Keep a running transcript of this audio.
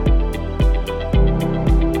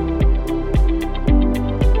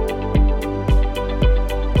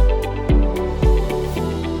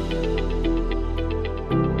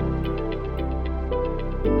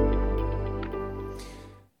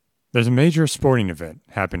There's a major sporting event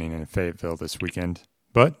happening in Fayetteville this weekend,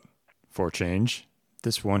 but for a change,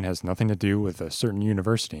 this one has nothing to do with a certain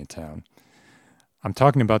university in town. I'm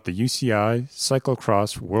talking about the UCI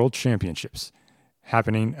Cyclo-Cross World Championships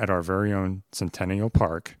happening at our very own Centennial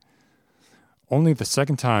Park. Only the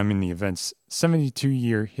second time in the event's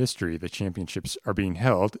 72-year history the championships are being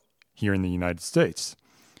held here in the United States.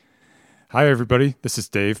 Hi, everybody. This is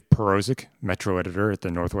Dave Perozik, Metro Editor at the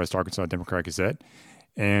Northwest Arkansas Democrat-Gazette,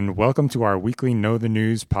 and welcome to our weekly Know the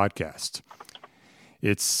News podcast.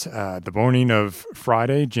 It's the morning of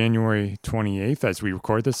Friday, January 28th, as we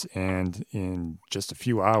record this, and in just a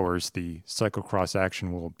few hours, the cyclocross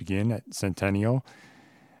action will begin at Centennial.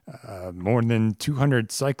 More than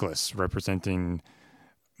 200 cyclists representing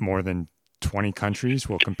more than 20 countries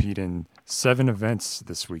will compete in 7 events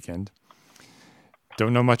this weekend.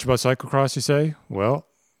 Don't know much about cyclocross, you say? Well,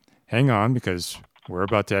 hang on, because we're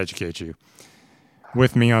about to educate you.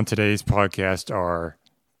 With me on today's podcast are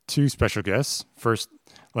 2 special guests. First,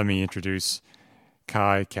 let me introduce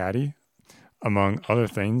Kai Caddy. Among other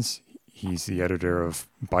things, he's the editor of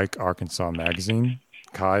Bike Arkansas magazine.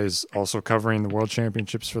 Kai is also covering the World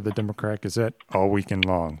Championships for the Democrat Gazette all weekend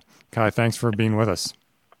long. Kai, thanks for being with us.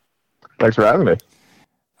 Thanks for having me.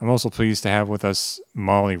 I'm also pleased to have with us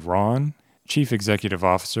Molly Rawn, Chief Executive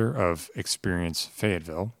Officer of Experience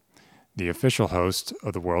Fayetteville, the official host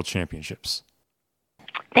of the World Championships.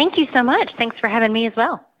 Thank you so much. Thanks for having me as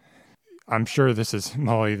well. I'm sure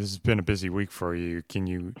Molly, this has been a busy week for you. Can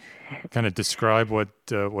you kind of describe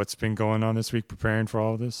what's been going on this week preparing for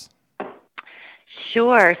all of this?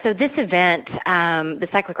 Sure. So this event, the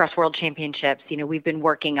Cyclo-Cross World Championships, we've been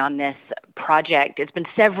working on this project. It's been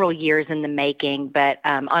several years in the making, but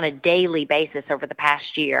on a daily basis over the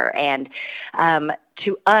past year. And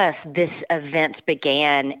to us, this event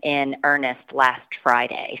began in earnest last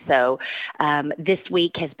Friday. So this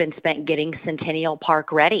week has been spent getting Centennial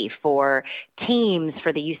Park ready for teams,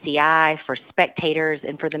 for the UCI, for spectators,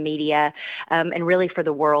 and for the media, and really for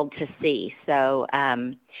the world to see. So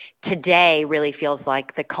today really feels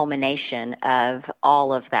like the culmination of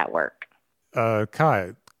all of that work.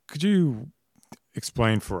 Kai, could you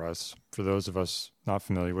explain for us, for those of us not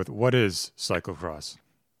familiar with, what is cyclocross?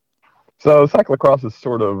 So cyclocross is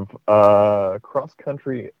sort of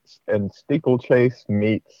cross-country and steeplechase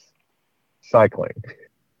meets cycling.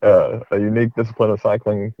 A unique discipline of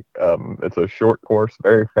cycling. It's a short course,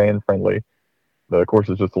 very fan-friendly. The course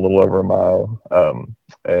is just a little over a mile,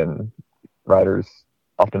 and riders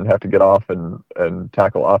often have to get off and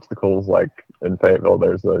tackle obstacles. Like in Fayetteville,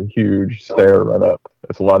 there's a huge stair run-up.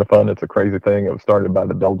 It's a lot of fun. It's a crazy thing. It was started by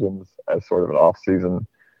the Belgians as sort of an off-season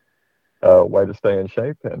way to stay in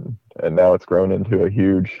shape, and now it's grown into a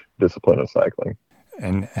huge discipline of cycling.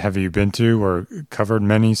 And have you been to or covered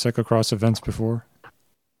many cyclocross events before?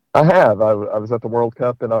 I have. I was at the World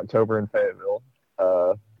Cup in October in Fayetteville,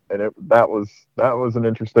 and that was an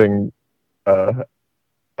interesting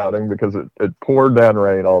outing because it poured down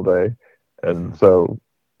rain all day, and so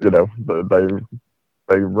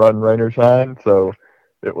they run rain or shine. So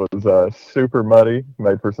it was super muddy,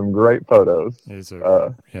 made for some great photos. It's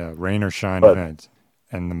a rain or shine event,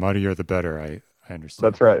 and the muddier the better, I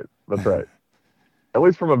understand. That's right. At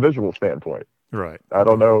least from a visual standpoint. Right. I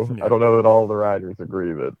don't know that all the riders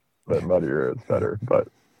agree that muddier is better, but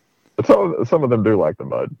some of them do like the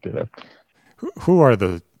mud, Who are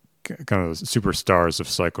the kind of superstars of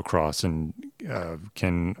cyclocross, and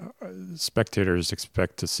can spectators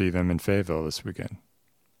expect to see them in Fayetteville this weekend?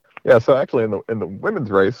 Yeah, so actually in the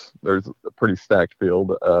women's race, there's a pretty stacked field.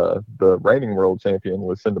 The reigning world champion,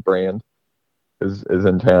 Lucinda Brand, is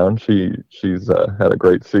in town. She's had a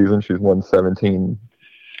great season. She's won 17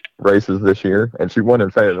 races this year, and she won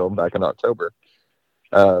in Fayetteville back in October.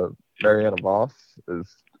 Mariana Voss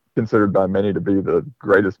is considered by many to be the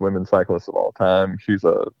greatest women's cyclist of all time. She's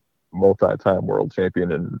a multi-time world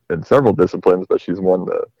champion in several disciplines, but she's won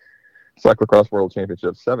the Cyclo-Cross World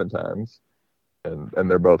Championships 7 times. And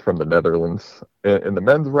they're both from the Netherlands. In the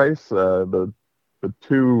men's race, the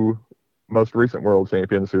 2 most recent world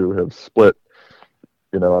champions who have split,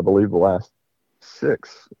 I believe the last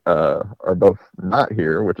 6 are both not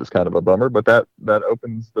here, which is kind of a bummer, but that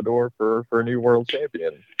opens the door for a new world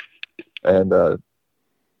champion. And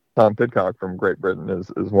Tom Pidcock from Great Britain is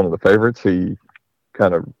one of the favorites. He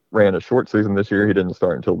kind of ran a short season this year. He didn't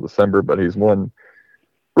start until December, but he's won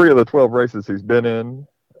 3 of the 12 races he's been in.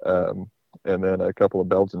 And then a couple of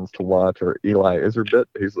Belgians to watch are Eli Iserbit.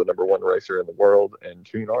 He's the number 1 racer in the world, and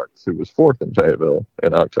Gene Arts, who was 4th in Fayetteville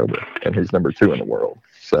in October, and he's number 2 in the world.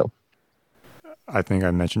 So, I think I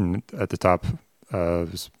mentioned at the top, it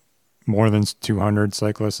was more than 200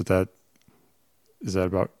 cyclists. Is that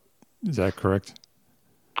about Is that correct?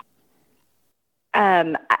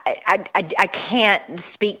 I can't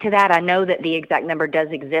speak to that. I know that the exact number does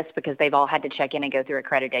exist because they've all had to check in and go through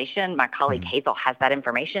accreditation. My colleague Hazel has that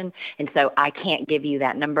information, and so I can't give you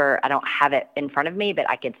that number. I don't have it in front of me, but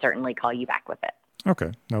I could certainly call you back with it.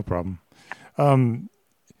 Okay, no problem. And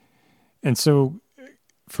so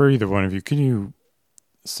for either one of you, can you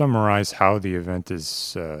summarize how the event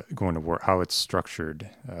is going to work, how it's structured,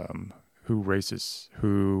 who races,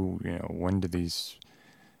 when do these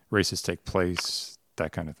races take place,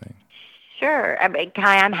 that kind of thing? Sure.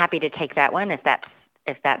 Kai, I'm happy to take that one if that's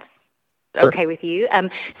Sure. okay with you.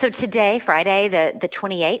 So today, Friday, the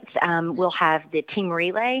 28th, we'll have the team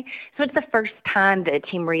relay. So it's the first time the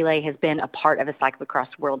team relay has been a part of the Cyclo-Cross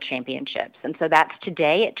World Championships. And so that's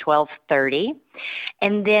today at 12:30.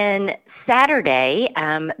 And then Saturday,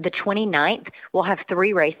 the 29th, we'll have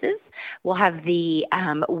 3 races. We'll have the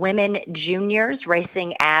women juniors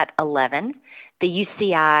racing at 11. The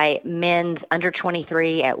UCI men's under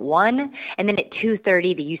 23 at 1, and then at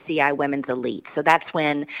 2:30 the UCI women's elite. So that's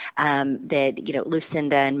when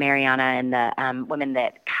Lucinda and Mariana and the women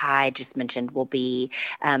that Kai just mentioned will be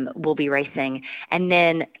racing. And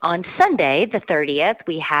then on Sunday, the 30th,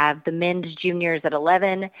 we have the men's juniors at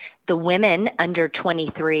 11, the women under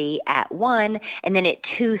 23 at 1, and then at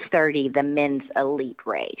 2:30 the men's elite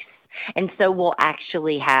race. And so we'll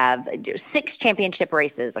actually have 6 championship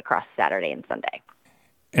races across Saturday and Sunday.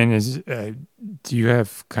 And do you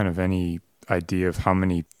have kind of any idea of how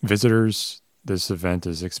many visitors this event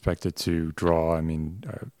is expected to draw? I mean,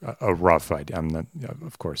 a rough idea. I'm not,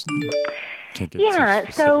 of course. Can't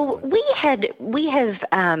get so we have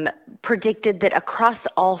predicted that across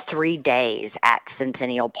all 3 days at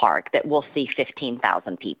Centennial Park that we'll see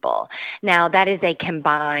 15,000 people. Now that is a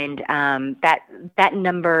combined that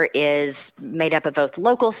number is made up of both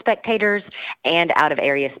local spectators and out of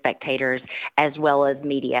area spectators, as well as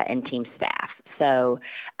media and team staff. So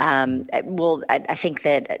I think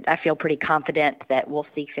that I feel pretty confident that we'll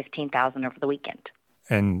see 15,000 over the weekend.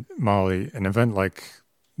 And Molly, an event like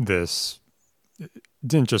this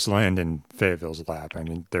didn't just land in Fayetteville's lap. I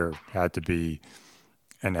mean, there had to be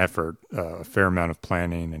an effort, a fair amount of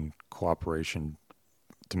planning and cooperation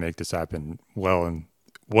to make this happen well in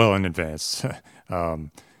advance. Could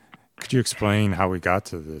you explain how we got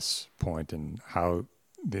to this point and how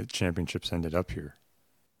the championships ended up here?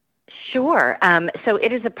 Sure. So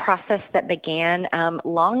it is a process that began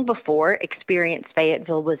long before Experience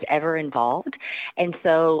Fayetteville was ever involved. And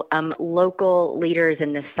so local leaders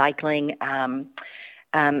in the cycling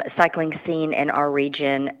scene in our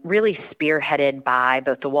region, really spearheaded by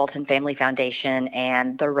both the Walton Family Foundation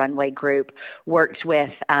and the Runway Group, worked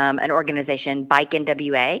with an organization, Bike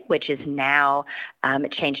NWA, which is now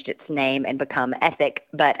changed its name and become Ethic.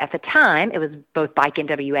 But at the time, it was both Bike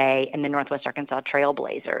NWA and the Northwest Arkansas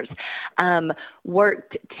Trailblazers,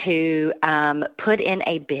 worked to put in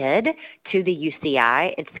a bid to the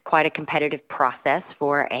UCI. It's quite a competitive process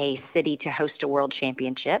for a city to host a world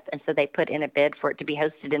championship. And so they put in a bid for it to be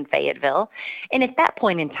hosted in Fayetteville. And at that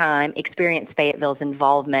point in time, Experience Fayetteville's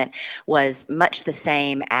involvement was much the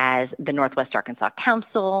same as the Northwest Arkansas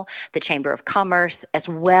Council, the Chamber of Commerce, as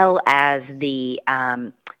well as the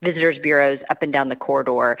visitors bureaus up and down the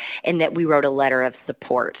corridor, in that we wrote a letter of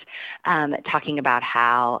support talking about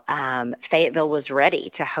how Fayetteville was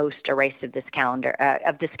ready to host a race of this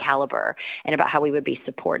caliber, and about how we would be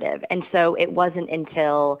supportive. And so it wasn't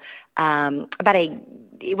until after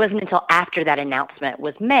that announcement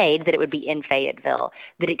was made that it would be in Fayetteville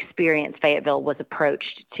that Experience Fayetteville was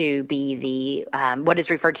approached to be the what is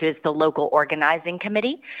referred to as the local organizing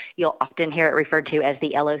committee. You'll often hear it referred to as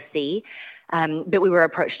the LOC. But we were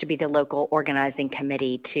approached to be the local organizing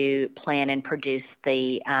committee to plan and produce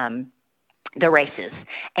the races.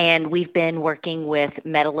 And we've been working with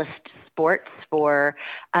Medalist Sports for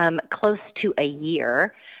close to a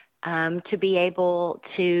year to be able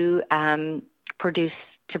to produce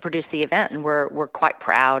the event, and we're quite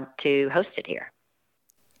proud to host it here.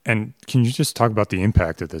 And can you just talk about the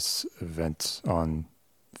impact of this event on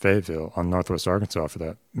Fayetteville, on Northwest Arkansas for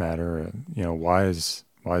that matter? Why is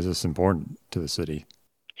this important to the city?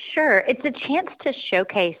 Sure. It's a chance to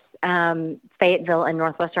showcase Fayetteville and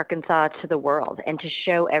Northwest Arkansas to the world, and to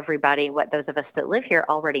show everybody what those of us that live here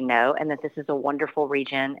already know, and that this is a wonderful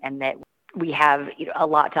region and that we have a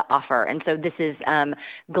lot to offer. And so this is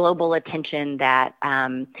global attention that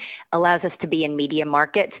allows us to be in media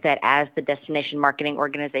markets that as the destination marketing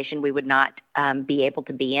organization we would not be able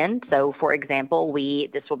to be in. So for example,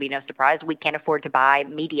 this will be no surprise, we can't afford to buy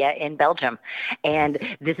media in Belgium. And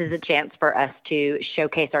this is a chance for us to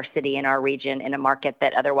showcase our city and our region in a market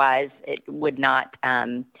that otherwise it would not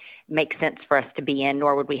make sense for us to be in,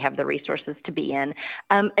 nor would we have the resources to be in.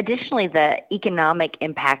 Additionally, the economic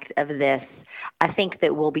impact of this, I think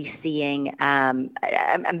that we'll be seeing, I'm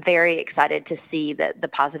very excited to see the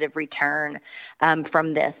positive return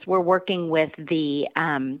from this. We're working with the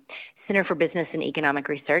Center for Business and Economic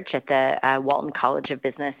Research at the Walton College of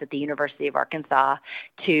Business at the University of Arkansas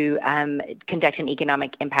to conduct an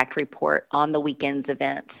economic impact report on the weekend's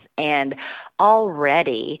events. And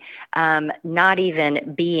already, not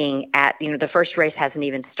even being at, the first race hasn't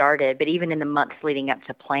even started, but even in the months leading up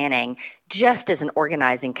to planning, just as an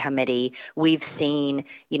organizing committee, we've seen,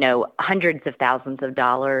 hundreds of thousands of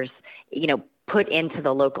dollars, put into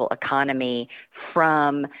the local economy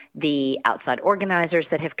from the outside organizers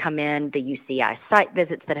that have come in, the UCI site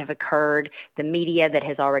visits that have occurred, the media that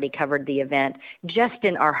has already covered the event, just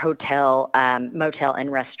in our hotel, motel,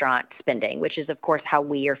 and restaurant spending, which is, of course, how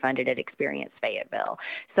we are funded at Experience Fayetteville.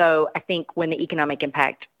 So I think when the economic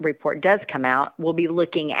impact report does come out, we'll be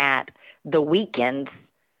looking at the weekends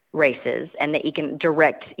races and the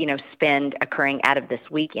direct, spend occurring out of this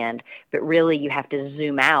weekend. But really, you have to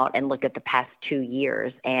zoom out and look at the past 2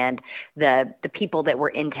 years and the people that were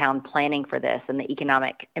in town planning for this and the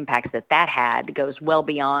economic impacts that had goes well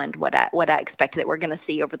beyond what I expected that we're going to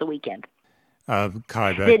see over the weekend.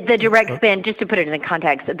 Kai, the direct spend, just to put it in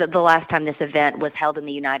context, the last time this event was held in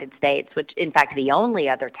the United States, which in fact the only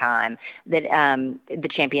other time that the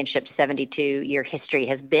championship's 72-year history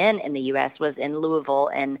has been in the U.S. was in Louisville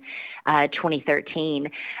in 2013.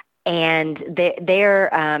 And their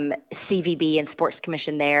CVB and Sports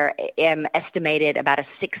Commission there estimated about a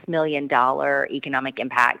 $6 million economic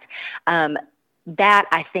impact. That,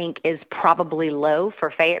 I think, is probably low for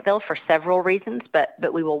Fayetteville for several reasons, but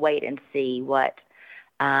we will wait and see what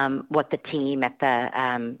the team at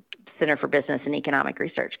the Center for Business and Economic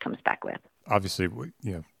Research comes back with. Obviously,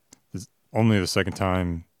 this is only the second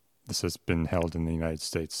time this has been held in the United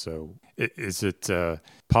States. So is it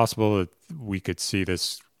possible that we could see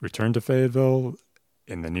this return to Fayetteville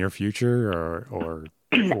in the near future, or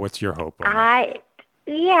what's your hope on that?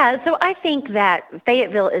 Yeah, so I think that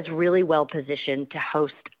Fayetteville is really well positioned to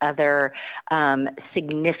host other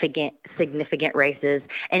significant races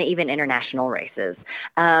and even international races.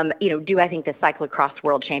 Do I think the Cyclo-Cross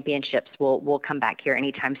World Championships will come back here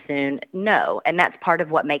anytime soon? No, and that's part of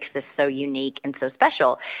what makes this so unique and so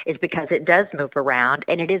special is because it does move around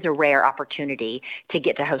and it is a rare opportunity to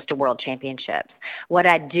get to host a World Championships. What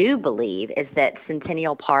I do believe is that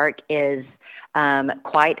Centennial Park is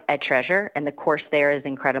quite a treasure, and the course there is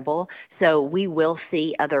incredible. So we will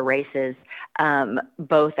see other races,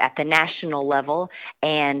 both at the national level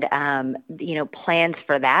and, plans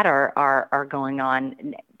for that are going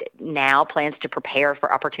on now, plans to prepare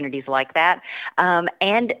for opportunities like that,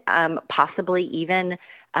 and possibly even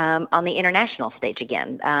on the international stage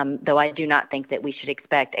again, though I do not think that we should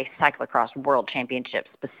expect a Cyclo-Cross World Championship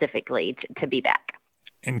specifically to be back.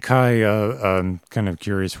 And Kai, I'm kind of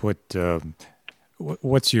curious,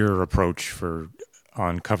 what's your approach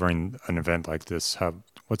on covering an event like this?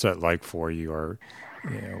 What's that like for you? Or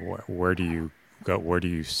where do you go? Where do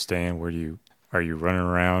you stand? Are you running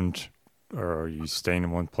around, or are you staying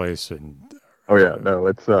in one place? It's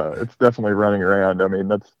definitely running around. I mean,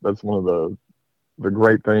 that's one of the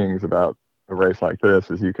great things about a race like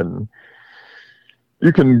this is you can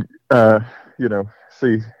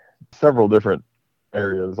see several different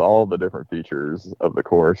areas, all the different features of the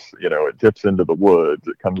course. It dips into the woods.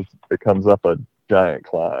 It comes up a giant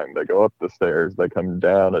climb. They go up the stairs. They come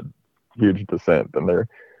down a huge descent.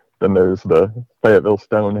 Then there's the Fayetteville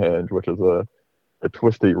Stonehenge, which is a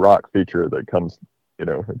twisty rock feature that comes.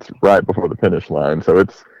 It's right before the finish line. So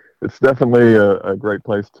it's definitely a great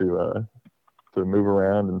place to move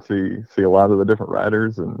around and see a lot of the different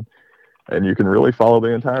riders, and you can really follow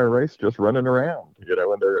the entire race just running around. And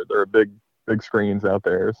there are big screens out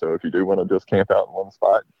there, so if you do want to just camp out in one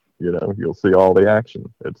spot, you'll see all the action.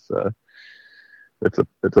 It's a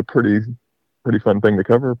pretty fun thing to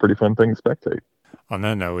cover, a pretty fun thing to spectate. On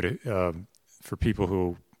that note, for people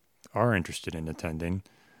who are interested in attending,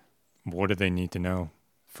 what do they need to know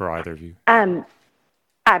for either of you? I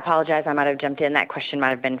apologize, I might have jumped in. That question might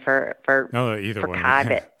have been for either one. Kai,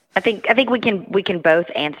 but I think we can both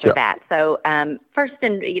answer that. So first,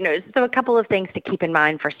 so a couple of things to keep in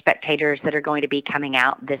mind for spectators that are going to be coming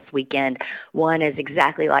out this weekend. One is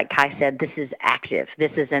exactly like Kai said. This is active.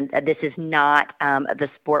 This is not the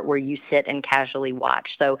sport where you sit and casually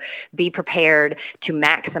watch. So be prepared to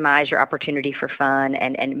maximize your opportunity for fun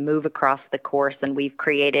and move across the course. And we've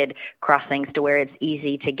created crossings to where it's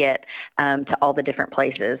easy to get to all the different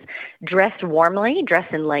places. Dress warmly. Dress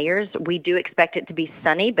in layers. We do expect it to be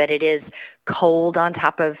sunny, but it is cold on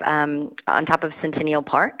top of Centennial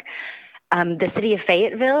Park. The city of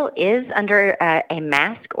Fayetteville is under a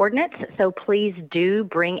mask ordinance, so please do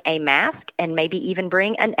bring a mask and maybe even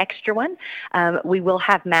bring an extra one. We will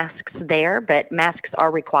have masks there, but masks are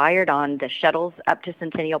required on the shuttles up to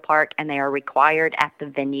Centennial Park, and they are required at the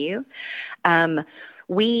venue.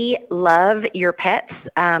 We love your pets.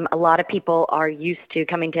 A lot of people are used to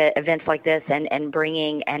coming to events like this and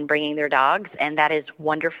bringing their dogs, and that is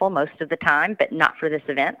wonderful most of the time, but not for this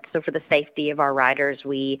event. So for the safety of our riders,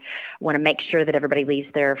 we want to make sure that everybody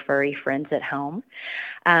leaves their furry friends at home.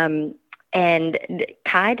 And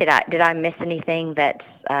Kai, did I miss anything that's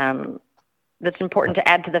important to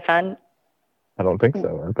add to the fun? I don't think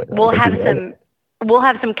so. We'll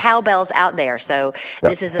have some cowbells out there. So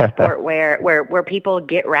this is a sport where people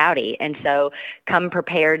get rowdy, and so come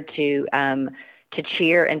prepared to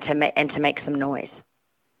cheer and to make some noise.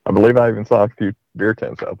 I believe I even saw a few beer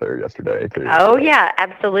tents out there yesterday too. Oh yeah,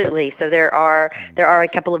 absolutely. So there are a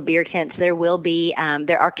couple of beer tents. There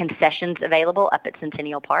are concessions available up at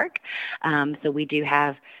Centennial Park. So we do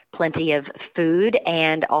have plenty of food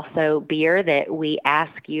and also beer that we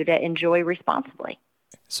ask you to enjoy responsibly.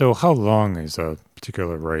 So how long is a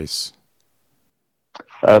particular race?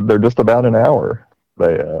 They're just about an hour.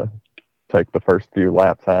 They take the first few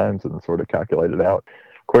lap times and sort of calculate it out.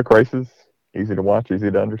 Quick races, easy to watch, easy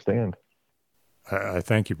to understand. I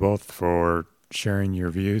thank you both for sharing your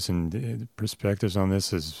views and perspectives on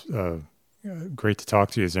this. Is great to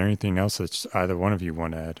talk to you. Is there anything else that either one of you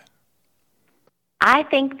want to add? I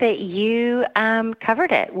think that you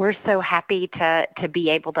covered it. We're so happy to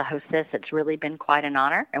be able to host this. It's really been quite an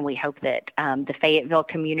honor, and we hope that the Fayetteville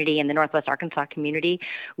community and the Northwest Arkansas community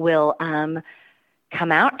will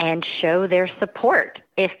come out and show their support.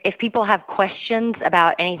 If people have questions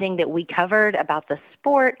about anything that we covered, about the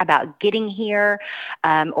sport, about getting here,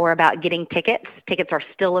 or about getting tickets are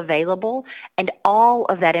still available, and all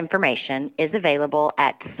of that information is available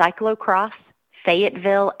at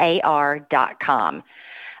CycloCrossFayettevilleAR.com.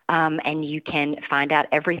 And you can find out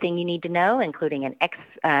everything you need to know, including an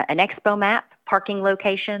expo map, parking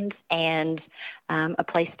locations, and a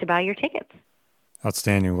place to buy your tickets.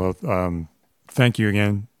 Outstanding. Well, thank you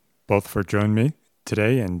again, both, for joining me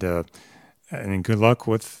today, and good luck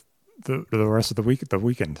with the rest of the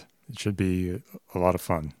weekend. It should be a lot of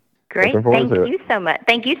fun. Great. Thank you so much.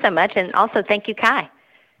 Thank you so much, and also thank you, Kai.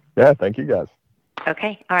 Yeah, thank you guys.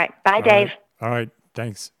 Okay. All right. Bye, Dave. All right.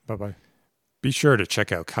 Thanks. Bye-bye. Be sure to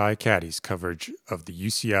check out Kai Caddy's coverage of the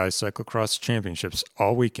UCI Cyclo-Cross Championships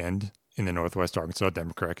all weekend in the Northwest Arkansas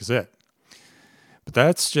Democratic Gazette. But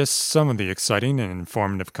that's just some of the exciting and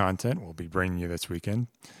informative content we'll be bringing you this weekend.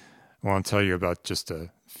 I want to tell you about just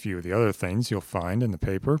a few of the other things you'll find in the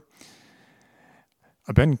paper.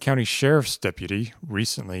 A Benton County Sheriff's deputy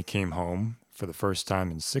recently came home for the first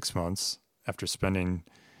time in 6 months after spending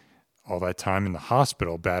all that time in the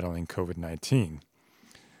hospital battling COVID-19.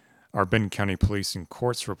 Our Benton County Police and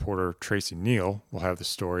Courts reporter Tracy Neal will have the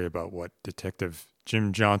story about what Detective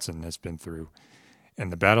Jim Johnson has been through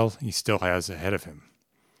and the battle he still has ahead of him.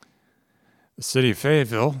 The city of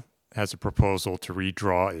Fayetteville has a proposal to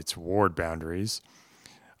redraw its ward boundaries.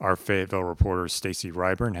 Our Fayetteville reporter Stacy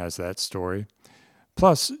Ryburn has that story.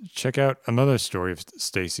 Plus, check out another story of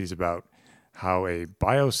Stacy's about how a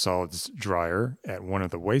biosolids dryer at one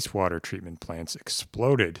of the wastewater treatment plants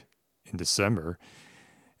exploded in December,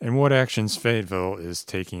 and what actions Fayetteville is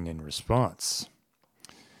taking in response.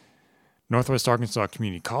 Northwest Arkansas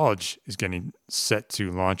Community College is getting set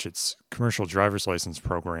to launch its commercial driver's license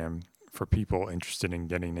program for people interested in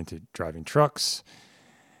getting into driving trucks.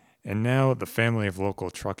 And now the family of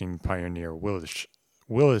local trucking pioneer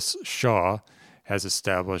Willis Shaw has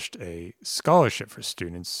established a scholarship for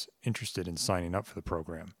students interested in signing up for the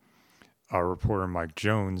program. Our reporter Mike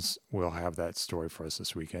Jones will have that story for us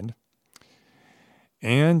this weekend.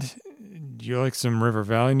 And do you like some River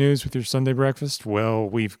Valley news with your Sunday breakfast? Well,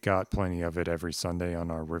 we've got plenty of it every Sunday on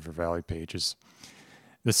our River Valley pages.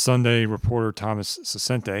 This Sunday, reporter Thomas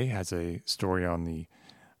Sacente has a story on the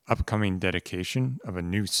upcoming dedication of a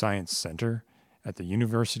new science center at the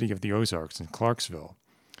University of the Ozarks in Clarksville,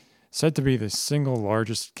 said to be the single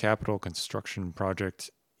largest capital construction project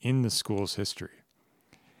in the school's history.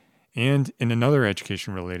 And in another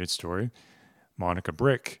education-related story, Monica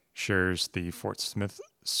Brick shares the Fort Smith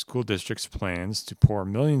School District's plans to pour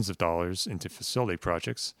millions of dollars into facility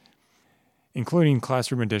projects, including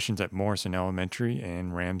classroom additions at Morrison Elementary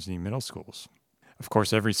and Ramsey Middle Schools. Of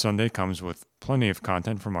course, every Sunday comes with plenty of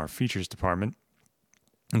content from our features department,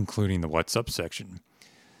 including the What's Up section.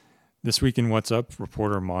 This week in What's Up,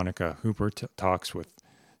 reporter Monica Hooper talks with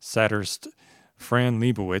satirist Fran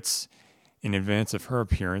Leibowitz in advance of her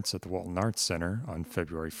appearance at the Walton Arts Center on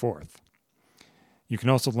February 4th. You can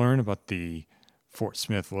also learn about the Fort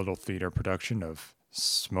Smith Little Theater production of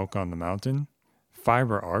Smoke on the Mountain,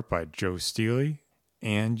 Fiber Art by Joe Steely,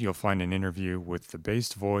 and you'll find an interview with the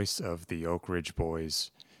bass voice of the Oak Ridge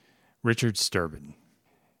Boys, Richard Sturbin.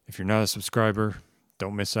 If you're not a subscriber,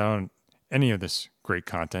 don't miss out on any of this great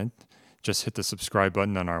content. Just hit the subscribe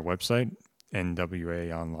button on our website,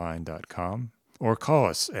 nwaonline.com, or call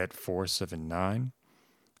us at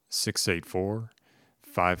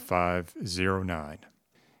 479-684-5509.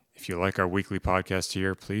 If you like our weekly podcast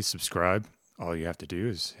here, please subscribe. All you have to do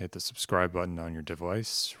is hit the subscribe button on your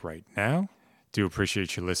device right now. Do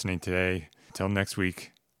appreciate you listening today. Until next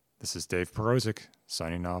week, this is Dave Perozik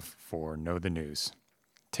signing off for Know the News.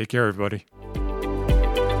 Take care, everybody.